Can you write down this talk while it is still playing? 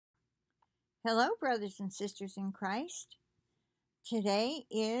Hello, brothers and sisters in Christ. Today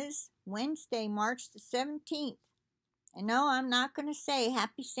is Wednesday, March the 17th. And no, I'm not going to say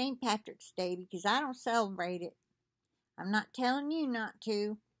Happy St. Patrick's Day because I don't celebrate it. I'm not telling you not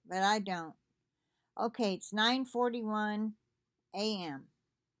to, but I don't. Okay, it's 9:41 a.m.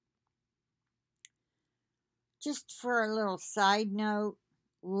 Just for a little side note,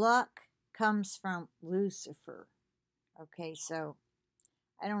 luck comes from Lucifer. Okay, so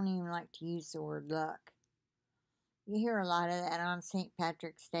I don't even like to use the word luck. You hear a lot of that on St.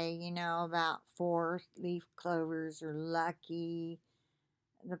 Patrick's Day, about four-leaf clovers are lucky,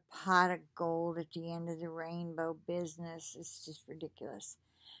 the pot of gold at the end of the rainbow business. It's just ridiculous.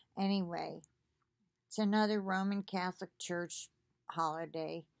 Anyway, it's another Roman Catholic Church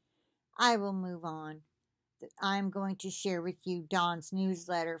holiday. I will move on. I'm going to share with you Dawn's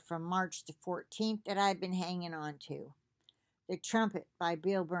newsletter from March the 14th that I've been hanging on to. The Trumpet by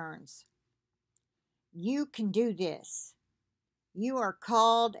Bill Burns. You can do this. You are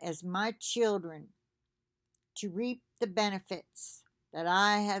called as my children to reap the benefits that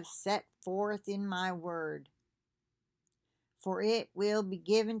I have set forth in my word. For it will be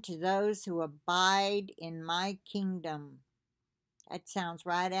given to those who abide in my kingdom. That sounds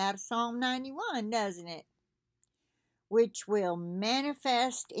right out of Psalm 91, doesn't it? Which will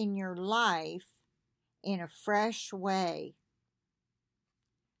manifest in your life in a fresh way.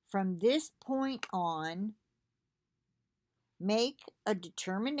 From this point on, make a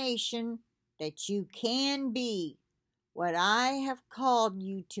determination that you can be what I have called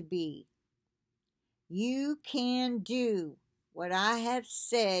you to be. You can do what I have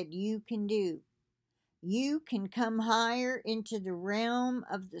said you can do. You can come higher into the realm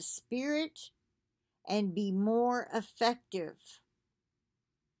of the Spirit and be more effective.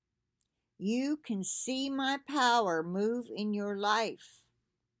 You can see my power move in your life,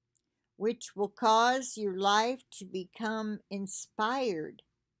 which will cause your life to become inspired.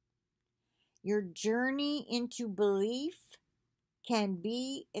 Your journey into belief can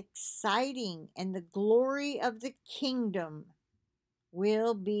be exciting, and the glory of the kingdom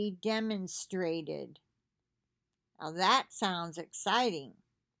will be demonstrated. Now that sounds exciting.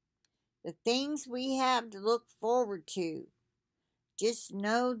 The things we have to look forward to. Just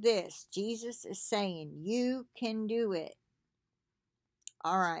know this, Jesus is saying you can do it.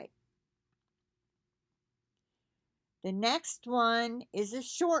 All right. The next one is a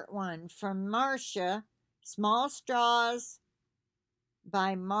short one from MARSHA, Small Straws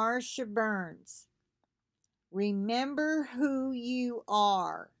by MARSHA Burns. Remember who you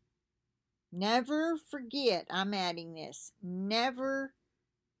are. Never forget, I'm adding this, never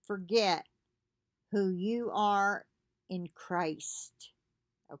forget who you are in Christ.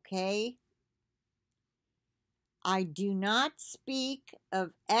 Okay? I do not speak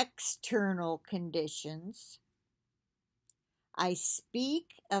of external conditions. I speak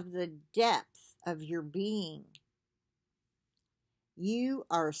of the depth of your being. You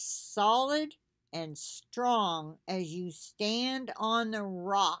are solid and strong as you stand on the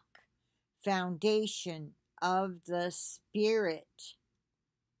rock foundation of the Spirit.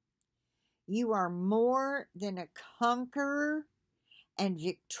 You are more than a conqueror and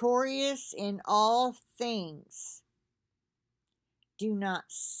victorious in all things. Do not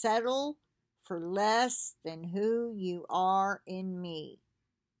settle for less than who you are in me.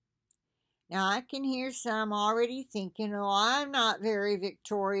 Now, I can hear some already thinking, oh, I'm not very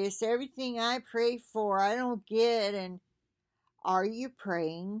victorious. Everything I pray for, I don't get. And are you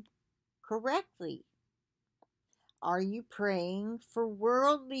praying correctly? Are you praying for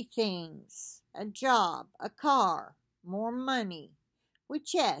worldly things? A job, a car, more money?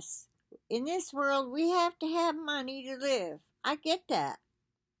 Which, yes, in this world, we have to have money to live. I get that.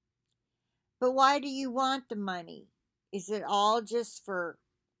 But why do you want the money? Is it all just for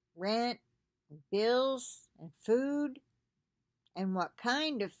rent, bills, and food? And what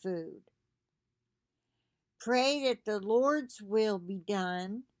kind of food? Pray that the Lord's will be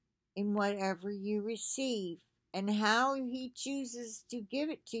done in whatever you receive and how He chooses to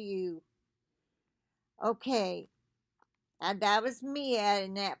give it to you. Okay, that was me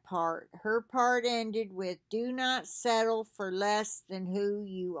adding that part. Her part ended with, do not settle for less than who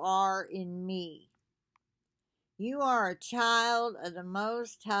you are in me. You are a child of the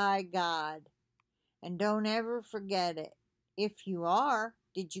Most High God, and don't ever forget it. If you are,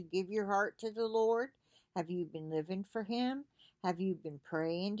 did you give your heart to the Lord? Have you been living for Him? Have you been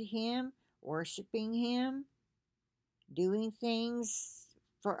praying to Him, worshiping Him, doing things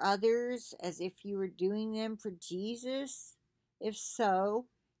for others as if you were doing them for Jesus? If so,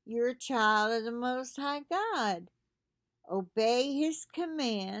 you're a child of the Most High God. Obey His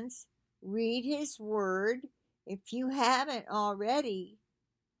commands, Read His Word. If you haven't already,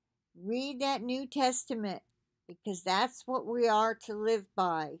 read that New Testament, because that's what we are to live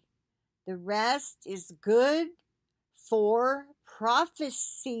by. The rest is good for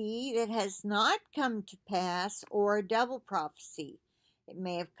prophecy that has not come to pass, or a double prophecy. It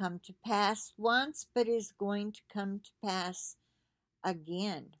may have come to pass once, but is going to come to pass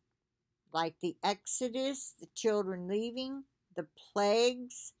again. Like the Exodus, the children leaving, the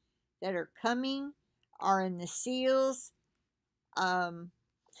plagues that are coming are in the seals.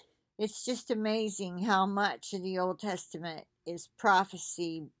 It's just amazing how much of the Old Testament is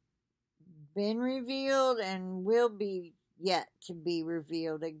prophecy been revealed and will be yet to be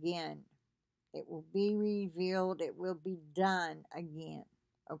revealed again. It will be revealed. It will be done again.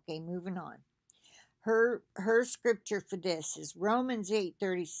 Okay, moving on. Her scripture for this is Romans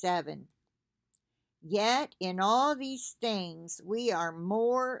 8:37. Yet in all these things we are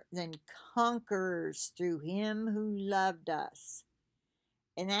more than conquerors through Him who loved us.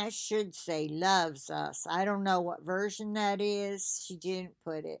 And that should say loves us. I don't know what version that is. She didn't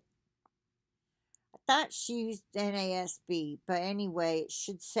put it. I thought she used NASB, but anyway, it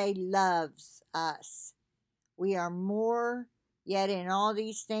should say loves us. We are more, yet in all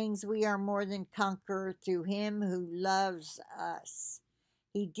these things we are more than conqueror through Him who loves us.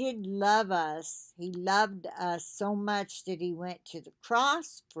 He did love us. He loved us so much that He went to the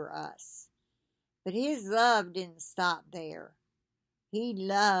cross for us. But His love didn't stop there. He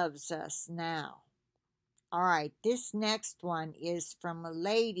loves us now. All right, this next one is from a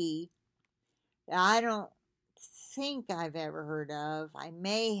lady that I don't think I've ever heard of. I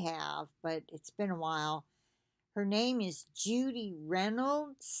may have, but it's been a while. Her name is Judy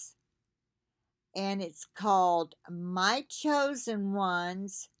Reynolds, and it's called My Chosen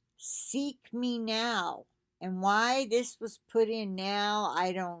Ones, Seek Me Now. And why this was put in now,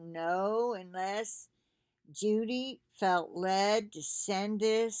 I don't know, unless Judy felt led to send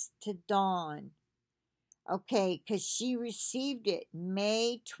this to Dawn. Okay, because she received it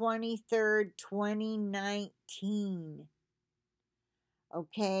May 23rd, 2019.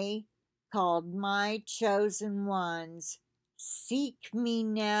 Okay, called My Chosen Ones, Seek Me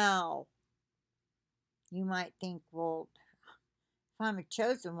Now. You might think, well, if I'm a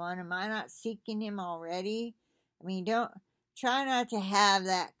chosen one, am I not seeking Him already? I mean, try not to have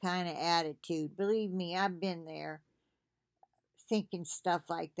that kind of attitude. Believe me, I've been there thinking stuff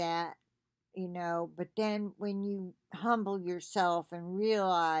like that, you know. But then when you humble yourself and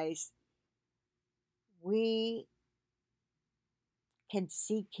realize we can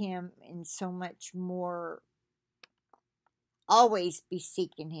seek Him in so much more, always be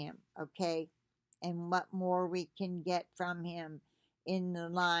seeking Him, okay? And what more we can get from Him in the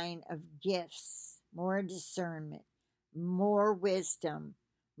line of gifts, more discernment, more wisdom,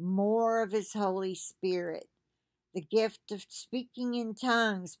 more of His Holy Spirit, the gift of speaking in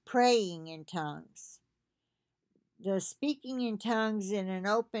tongues, praying in tongues. The speaking in tongues in an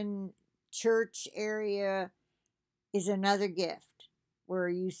open church area is another gift, where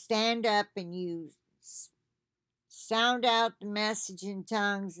you stand up and you sound out the message in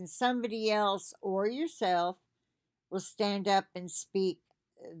tongues, and somebody else or yourself will stand up and speak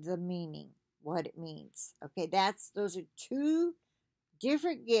the meaning, what it means. Okay, those are two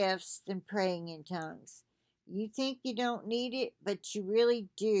different gifts than praying in tongues. You think you don't need it, but you really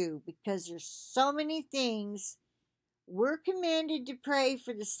do, because there's so many things. We're commanded to pray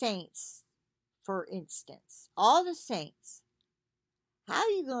for the saints, for instance, all the saints. How are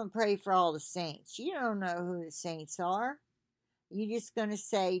you going to pray for all the saints? You don't know who the saints are. You're just going to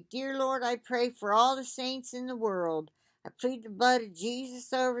say, Dear Lord, I pray for all the saints in the world. I plead the blood of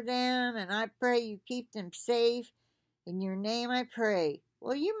Jesus over them, and I pray you keep them safe. In your name I pray.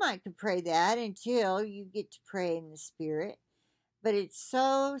 Well, you might could pray that until you get to pray in the Spirit. But it's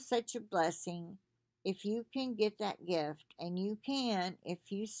such a blessing if you can get that gift, and you can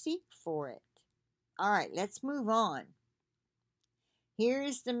if you seek for it. All right, let's move on. Here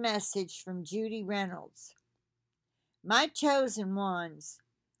is the message from Judy Reynolds. My chosen ones,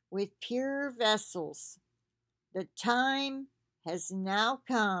 with pure vessels, the time has now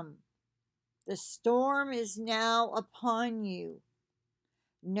come. The storm is now upon you.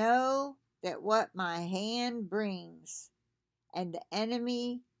 Know that what my hand brings, and the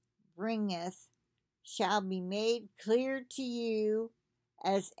enemy bringeth, shall be made clear to you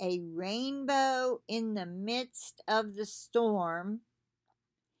as a rainbow in the midst of the storm,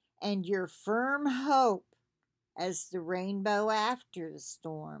 and your firm hope as the rainbow after the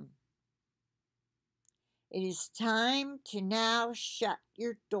storm. It is time to now shut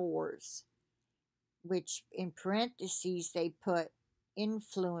your doors, which in parentheses they put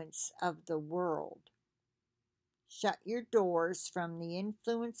influence of the world. Shut your doors from the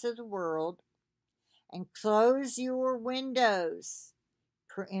influence of the world and close your windows.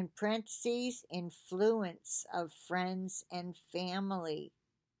 In parentheses, influence of friends and family.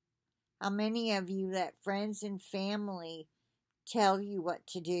 How many of you let friends and family tell you what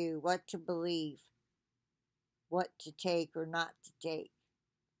to do, what to believe, what to take or not to take?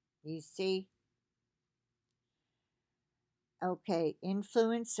 You see? Okay,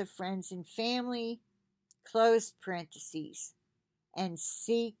 influence of friends and family, close parentheses, and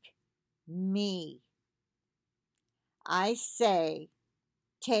seek me. I say,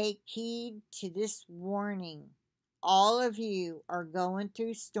 take heed to this warning. All of you are going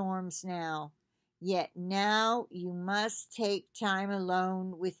through storms now, yet now you must take time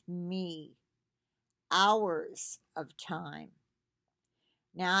alone with me. Hours of time.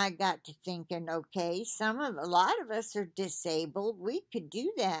 Now I got to thinking, okay, a lot of us are disabled. We could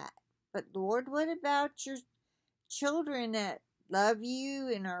do that. But Lord, what about your children that love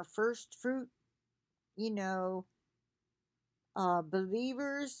you and are first fruit,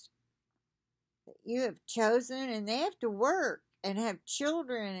 believers that you have chosen, and they have to work and have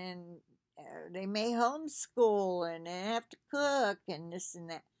children, and they may homeschool and they have to cook and this and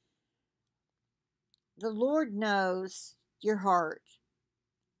that. The Lord knows your heart.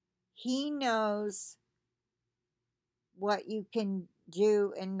 He knows what you can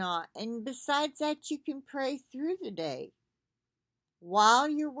do and not. And besides that, you can pray through the day while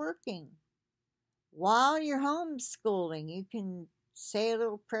you're working, while you're homeschooling. You can say a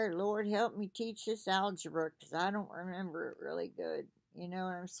little prayer. Lord, help me teach this algebra because I don't remember it really good. You know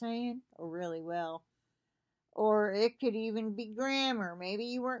what I'm saying? Or really well. Or it could even be grammar. Maybe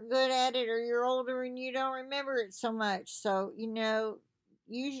you weren't good at it, or you're older and you don't remember it so much. So,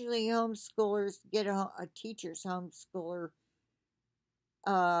 usually homeschoolers get a teacher's homeschooler,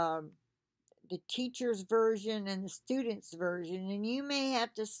 the teacher's version and the student's version, and you may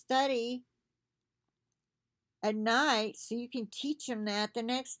have to study at night so you can teach them that the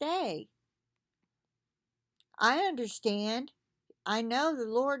next day. I understand. I know the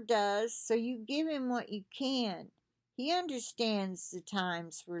Lord does, so you give him what you can. He understands the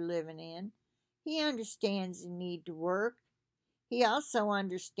times we're living in. He understands the need to work. He also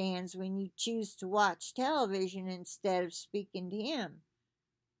understands when you choose to watch television instead of speaking to him,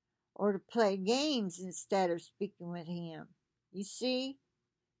 or to play games instead of speaking with him. You see,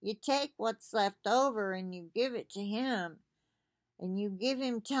 you take what's left over and you give it to him. And you give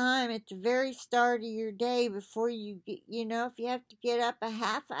him time at the very start of your day before you get, if you have to get up a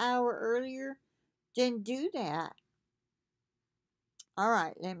half hour earlier, then do that. All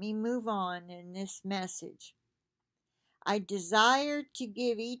right, let me move on in this message. I desire to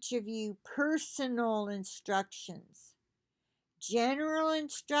give each of you personal instructions. General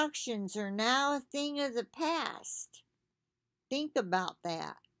instructions are now a thing of the past. Think about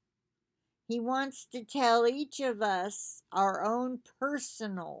that. He wants to tell each of us our own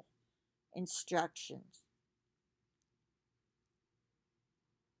personal instructions.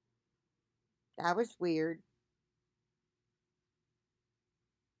 That was weird.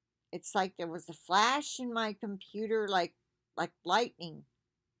 It's like there was a flash in my computer, like lightning.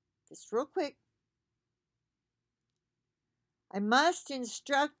 Just real quick. I must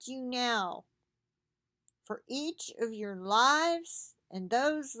instruct you now for each of your lives and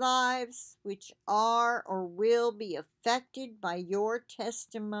those lives which are or will be affected by your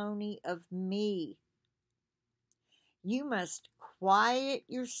testimony of me. You must quiet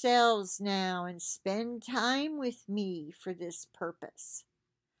yourselves now and spend time with me for this purpose.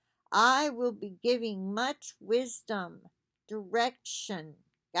 I will be giving much wisdom, direction,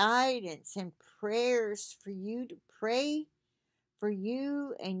 guidance, and prayers for you to pray for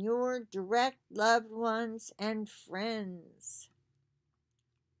you and your direct loved ones and friends.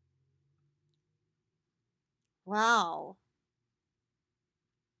 Wow.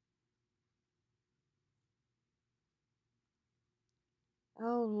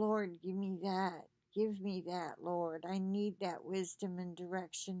 Oh, Lord, give me that. Give me that, Lord. I need that wisdom and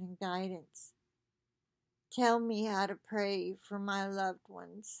direction and guidance. Tell me how to pray for my loved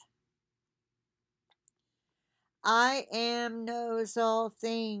ones. I am knows all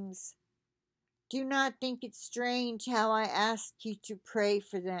things. Do not think it strange how I ask you to pray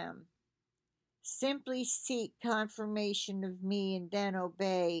for them. Simply seek confirmation of me and then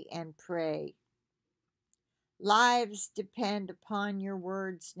obey and pray. Lives depend upon your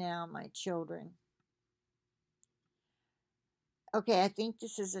words now, my children. Okay, I think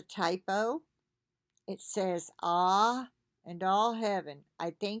this is a typo. It says ah and all heaven.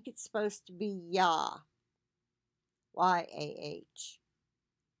 I think it's supposed to be Yah. Y-A-H.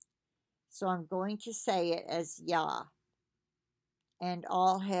 So I'm going to say it as Yah. And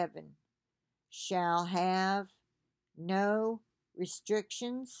all heaven shall have no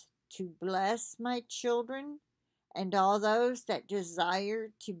restrictions to bless my children and all those that desire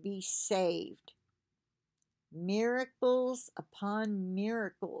to be saved. Miracles upon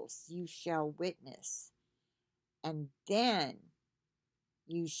miracles you shall witness, and then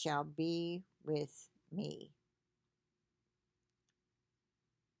you shall be with me.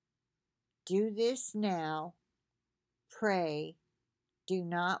 Do this now. Pray. Do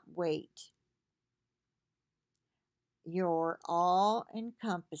not wait. Your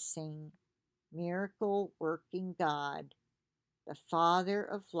all-encompassing, miracle-working God, the Father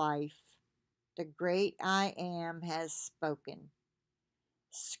of life, the great I Am, has spoken.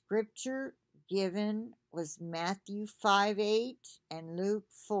 Scripture given was Matthew 5:8 and Luke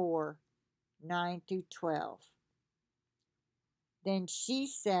 4:9 through 12. Then she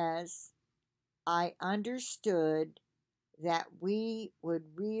says, I understood that we would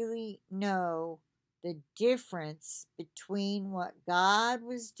really know the difference between what God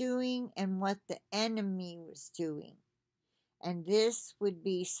was doing and what the enemy was doing. And this would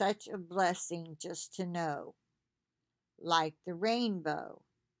be such a blessing just to know. Like the rainbow.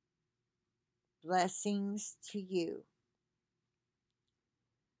 Blessings to you.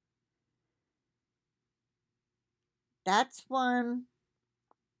 That's one.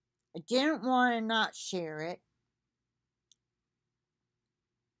 I didn't want to not share it.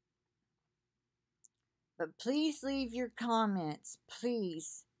 But please leave your comments.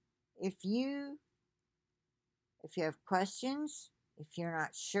 Please. If you have questions, if you're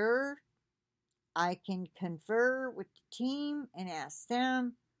not sure, I can confer with the team and ask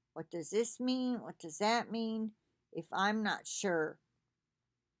them, what does this mean? What does that mean? If I'm not sure.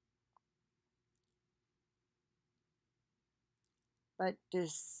 But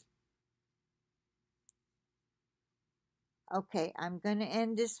this... Okay, I'm going to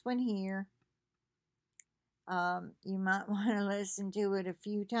end this one here. You might want to listen to it a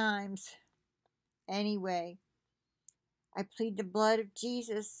few times. Anyway, I plead the blood of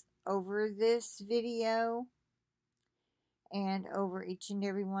Jesus over this video and over each and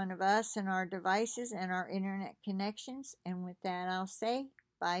every one of us and our devices and our internet connections. And with that, I'll say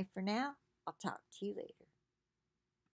bye for now. I'll talk to you later.